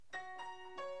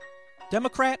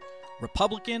Democrat,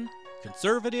 Republican,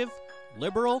 conservative,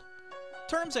 liberal,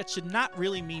 terms that should not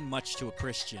really mean much to a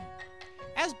Christian.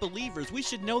 As believers, we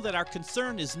should know that our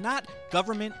concern is not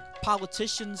government,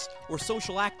 politicians, or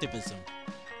social activism.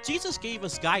 Jesus gave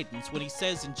us guidance when he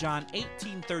says in John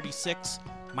 18:36,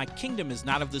 "My kingdom is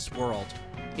not of this world.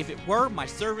 If it were, my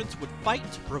servants would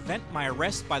fight to prevent my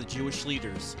arrest by the Jewish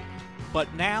leaders.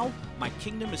 But now, my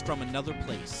kingdom is from another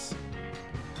place."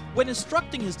 When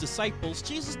instructing his disciples,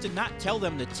 Jesus did not tell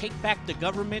them to take back the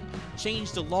government,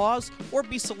 change the laws, or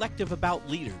be selective about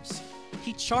leaders.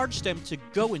 He charged them to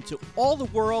go into all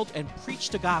the world and preach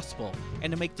the gospel,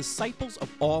 and to make disciples of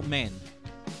all men.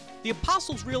 The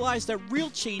apostles realized that real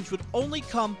change would only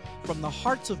come from the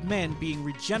hearts of men being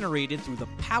regenerated through the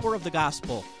power of the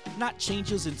gospel, not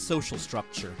changes in social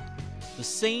structure. The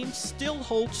same still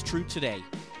holds true today.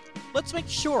 Let's make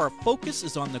sure our focus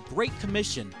is on the Great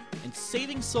Commission and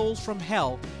saving souls from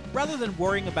hell rather than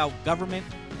worrying about government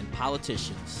and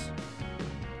politicians.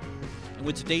 And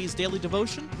with today's daily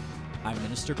devotion, I'm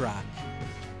Minister Grok.